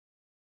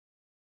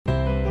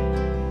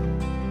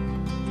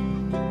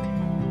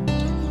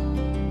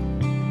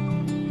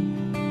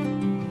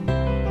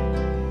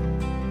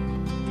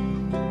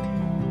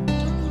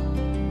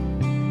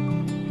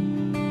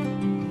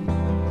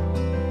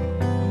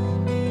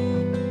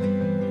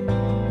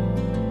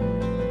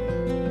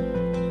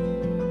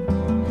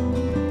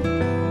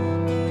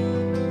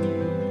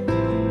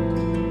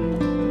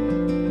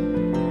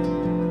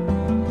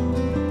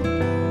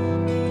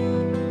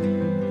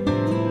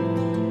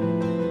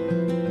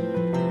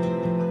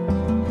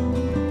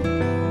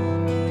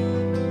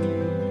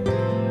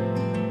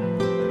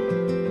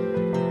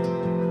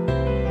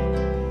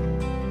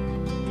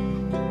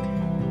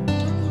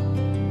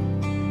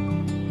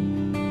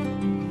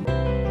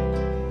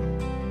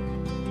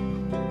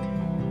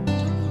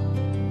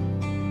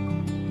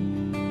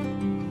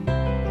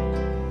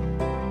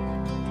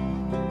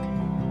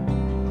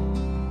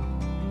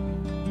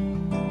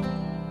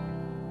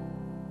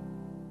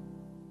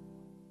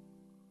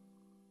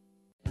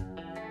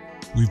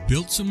We've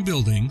built some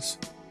buildings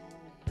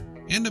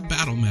and a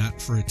battle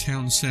mat for a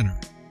town center.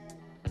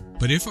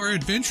 But if our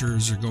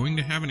adventurers are going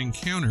to have an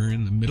encounter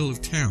in the middle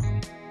of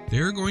town,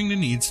 they're going to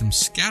need some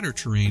scatter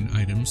terrain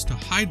items to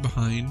hide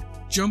behind,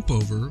 jump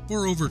over,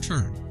 or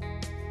overturn.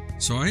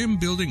 So I am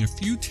building a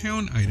few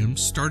town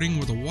items starting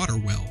with a water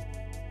well.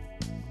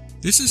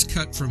 This is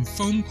cut from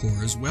foam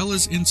core as well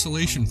as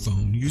insulation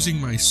foam using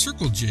my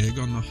circle jig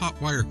on the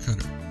hot wire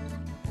cutter.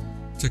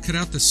 To cut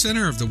out the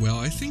center of the well,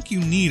 I think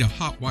you need a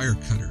hot wire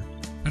cutter.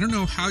 I don't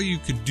know how you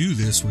could do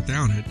this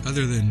without it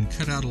other than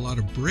cut out a lot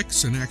of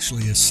bricks and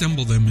actually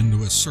assemble them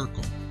into a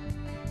circle.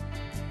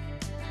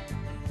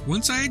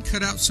 Once I had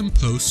cut out some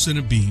posts and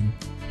a beam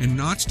and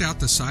notched out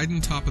the side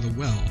and top of the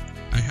well,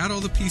 I had all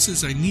the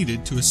pieces I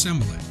needed to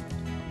assemble it.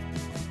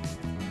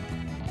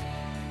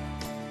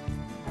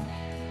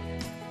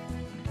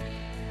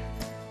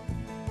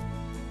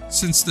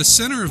 Since the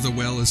center of the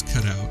well is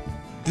cut out,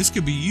 this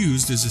could be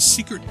used as a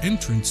secret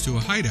entrance to a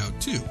hideout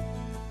too.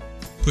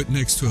 Put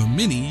next to a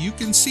mini, you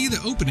can see the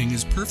opening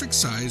is perfect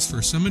size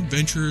for some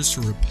adventurers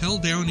to rappel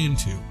down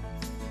into.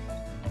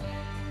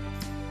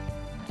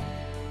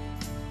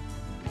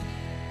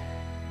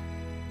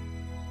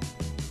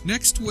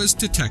 Next was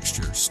to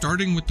texture,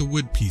 starting with the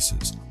wood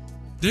pieces,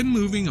 then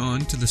moving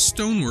on to the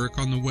stonework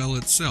on the well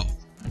itself.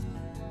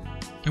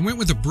 I went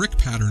with a brick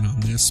pattern on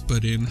this,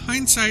 but in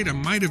hindsight I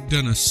might have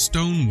done a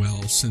stone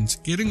well since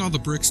getting all the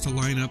bricks to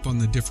line up on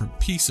the different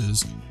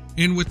pieces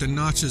and with the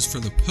notches for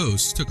the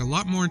posts took a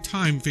lot more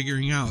time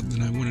figuring out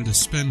than I wanted to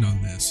spend on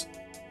this.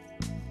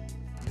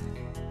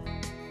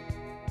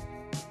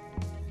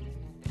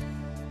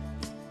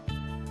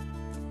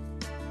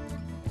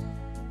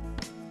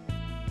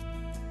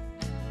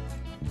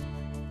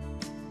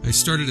 I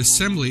started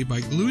assembly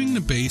by gluing the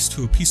base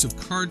to a piece of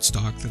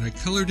cardstock that I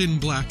colored in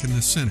black in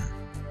the center.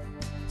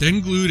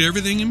 Then glued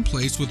everything in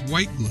place with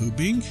white glue,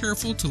 being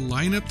careful to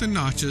line up the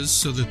notches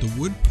so that the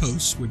wood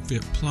posts would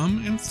fit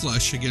plumb and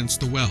flush against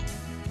the well.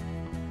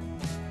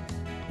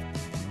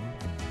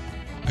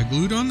 I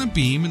glued on the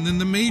beam and then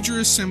the major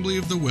assembly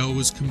of the well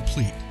was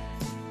complete.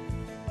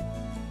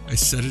 I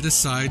set it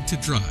aside to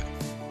dry.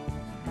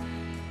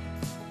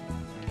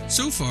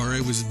 So far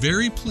I was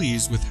very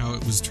pleased with how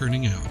it was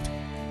turning out.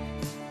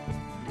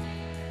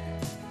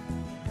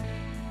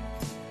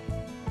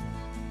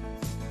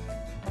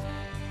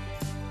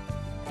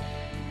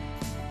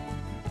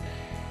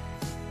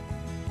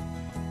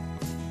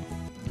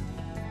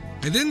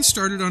 I then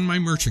started on my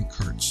merchant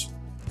carts.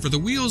 For the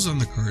wheels on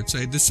the carts,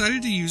 I had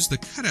decided to use the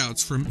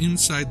cutouts from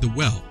inside the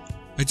well.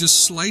 I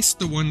just sliced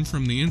the one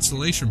from the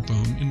insulation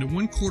foam into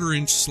 1/4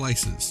 inch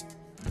slices.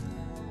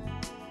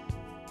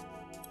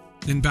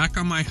 Then back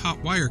on my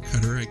hot wire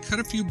cutter, I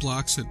cut a few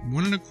blocks at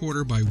 1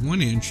 1/4 by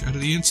 1 inch out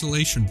of the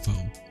insulation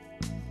foam.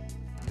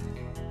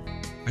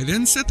 I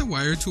then set the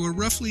wire to a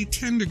roughly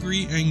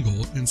 10-degree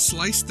angle and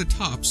sliced the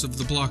tops of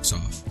the blocks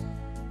off.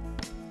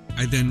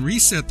 I then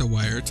reset the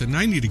wire to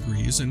 90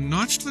 degrees and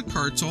notched the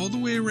carts all the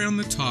way around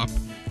the top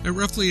at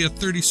roughly a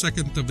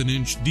 32nd of an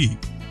inch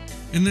deep,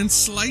 and then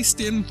sliced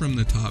in from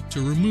the top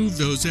to remove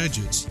those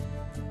edges.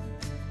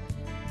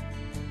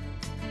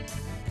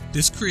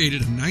 This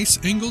created a nice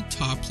angled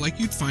top like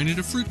you'd find at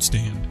a fruit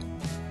stand.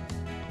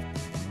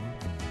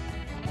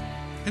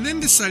 I then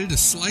decided to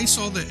slice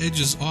all the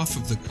edges off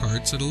of the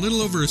carts at a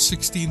little over a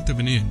 1/16 of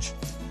an inch,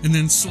 and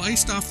then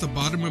sliced off the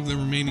bottom of the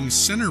remaining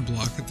center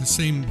block at the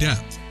same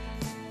depth.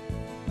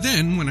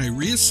 Then, when I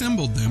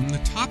reassembled them, the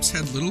tops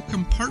had little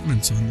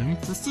compartments on them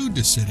for food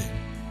to sit in.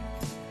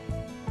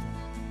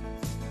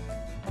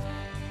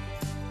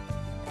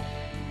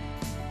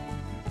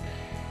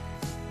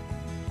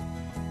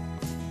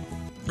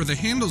 For the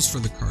handles for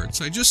the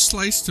carts, I just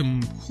sliced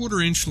them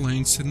 1/4 inch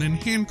lengths and then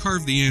hand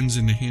carved the ends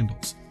into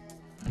handles.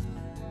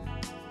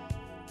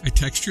 I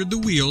textured the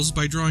wheels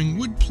by drawing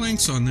wood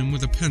planks on them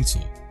with a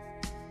pencil,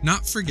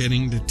 not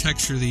forgetting to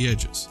texture the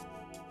edges.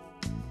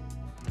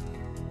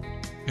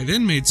 I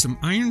then made some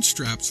iron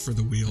straps for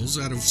the wheels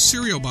out of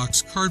cereal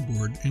box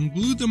cardboard and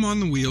glued them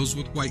on the wheels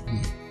with white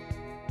glue.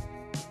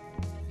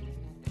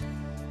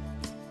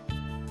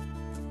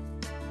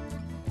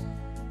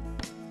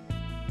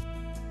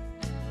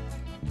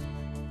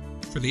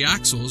 For the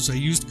axles, I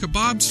used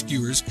kebab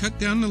skewers cut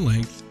down the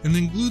length and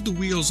then glued the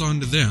wheels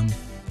onto them,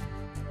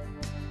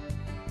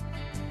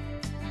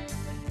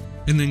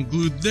 and then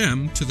glued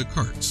them to the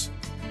carts.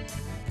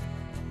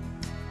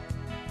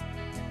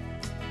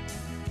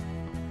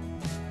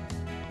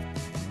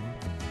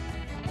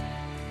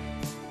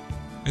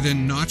 I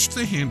then notched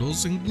the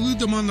handles and glued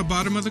them on the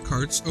bottom of the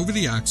carts over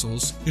the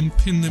axles and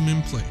pinned them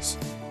in place.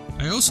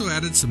 I also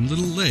added some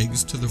little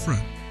legs to the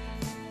front.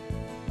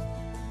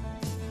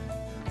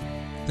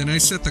 Then I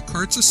set the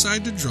carts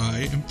aside to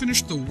dry and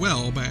finished the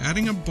well by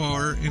adding a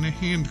bar and a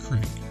hand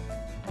crank.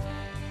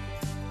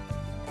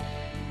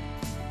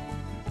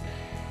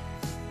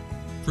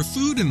 For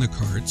food in the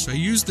carts, I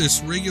used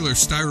this regular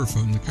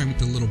styrofoam, the kind with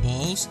the little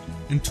balls,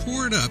 and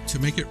tore it up to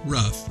make it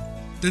rough,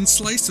 then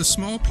sliced a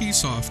small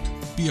piece off to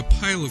be a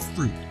pile of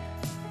fruit.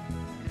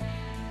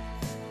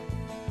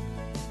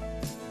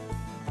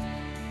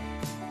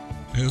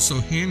 I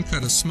also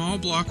hand-cut a small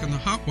block on the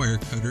hot wire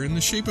cutter in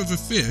the shape of a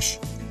fish,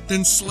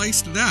 then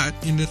sliced that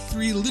into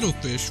 3 little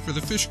fish for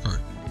the fish cart.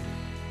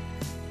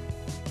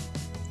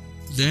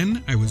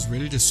 Then I was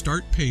ready to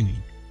start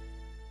painting.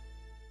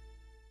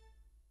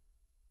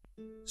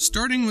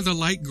 Starting with a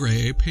light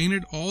gray, I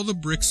painted all the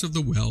bricks of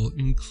the well,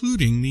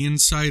 including the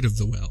inside of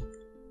the well.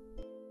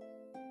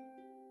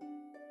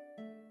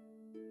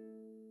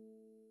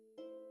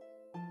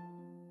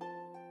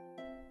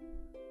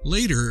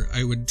 Later,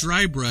 I would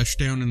dry brush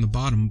down in the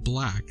bottom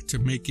black to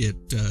make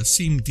it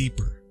seem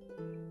deeper.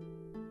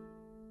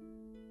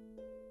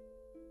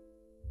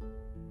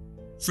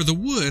 For the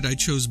wood, I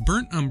chose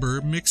burnt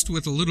umber mixed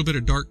with a little bit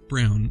of dark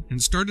brown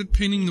and started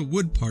painting the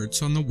wood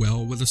parts on the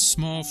well with a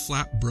small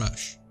flat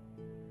brush.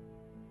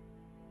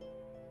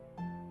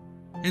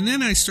 And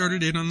then I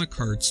started in on the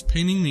carts,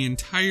 painting the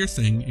entire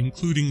thing,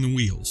 including the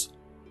wheels.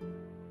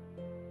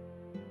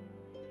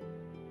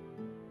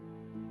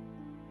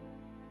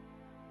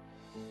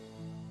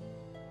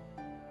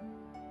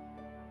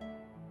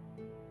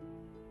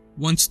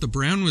 Once the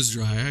brown was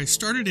dry, I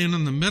started in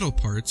on the metal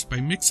parts by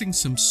mixing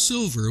some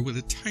silver with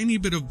a tiny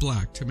bit of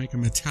black to make a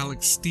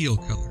metallic steel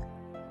color.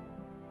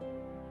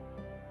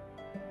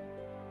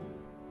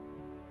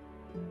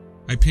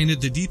 I painted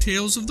the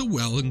details of the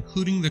well,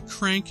 including the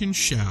crank and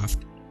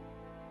shaft,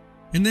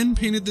 and then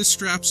painted the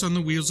straps on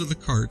the wheels of the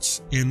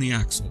carts and the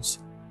axles.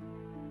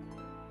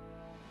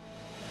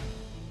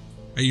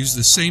 I used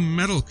the same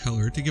metal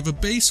color to give a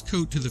base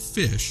coat to the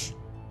fish,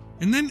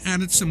 and then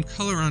added some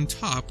color on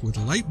top with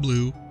light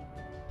blue,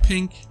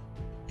 pink,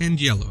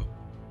 and yellow.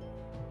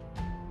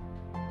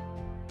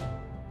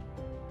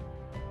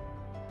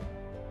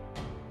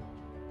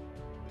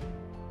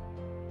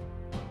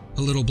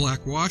 A little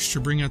black wash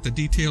to bring out the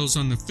details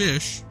on the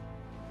fish,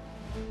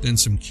 then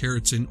some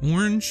carrots in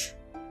orange,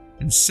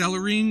 and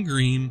celery in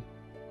green,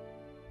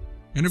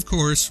 and of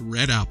course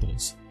red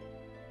apples.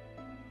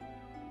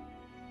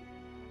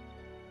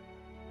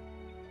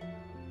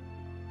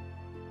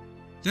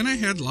 Then I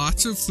had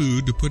lots of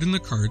food to put in the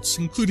carts,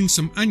 including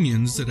some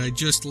onions that I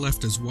just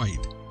left as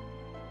white.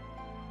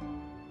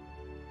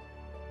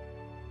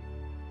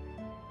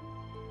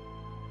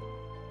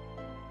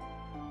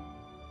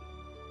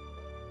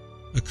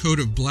 A coat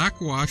of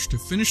black wash to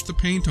finish the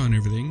paint on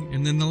everything,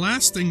 and then the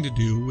last thing to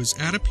do was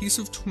add a piece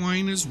of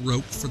twine as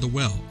rope for the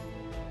well,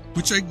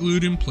 which I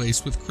glued in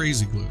place with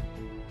crazy glue.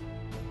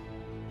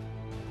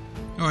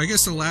 Oh, I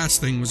guess the last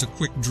thing was a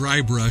quick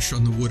dry brush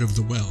on the wood of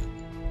the well.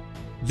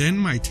 Then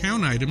my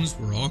town items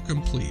were all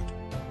complete.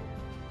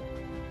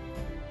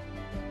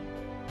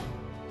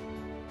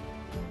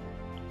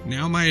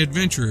 Now my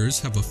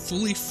adventurers have a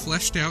fully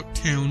fleshed out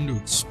town to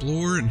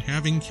explore and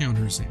have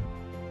encounters in.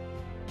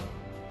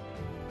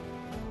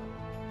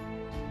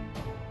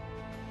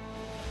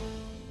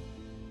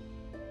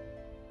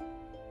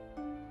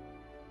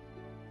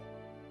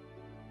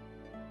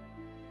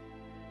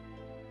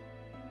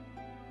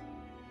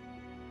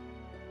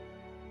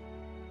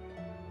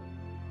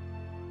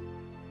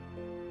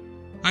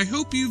 I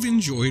hope you've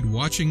enjoyed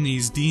watching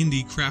these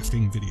D&D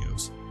crafting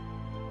videos.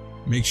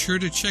 Make sure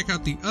to check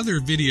out the other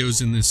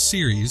videos in this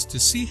series to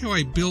see how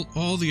I built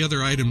all the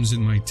other items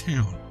in my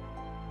town.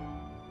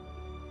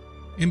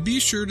 And be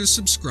sure to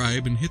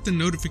subscribe and hit the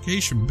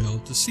notification bell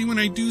to see when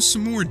I do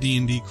some more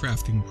D&D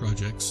crafting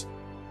projects.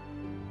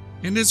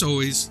 And as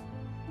always,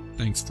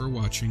 thanks for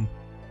watching.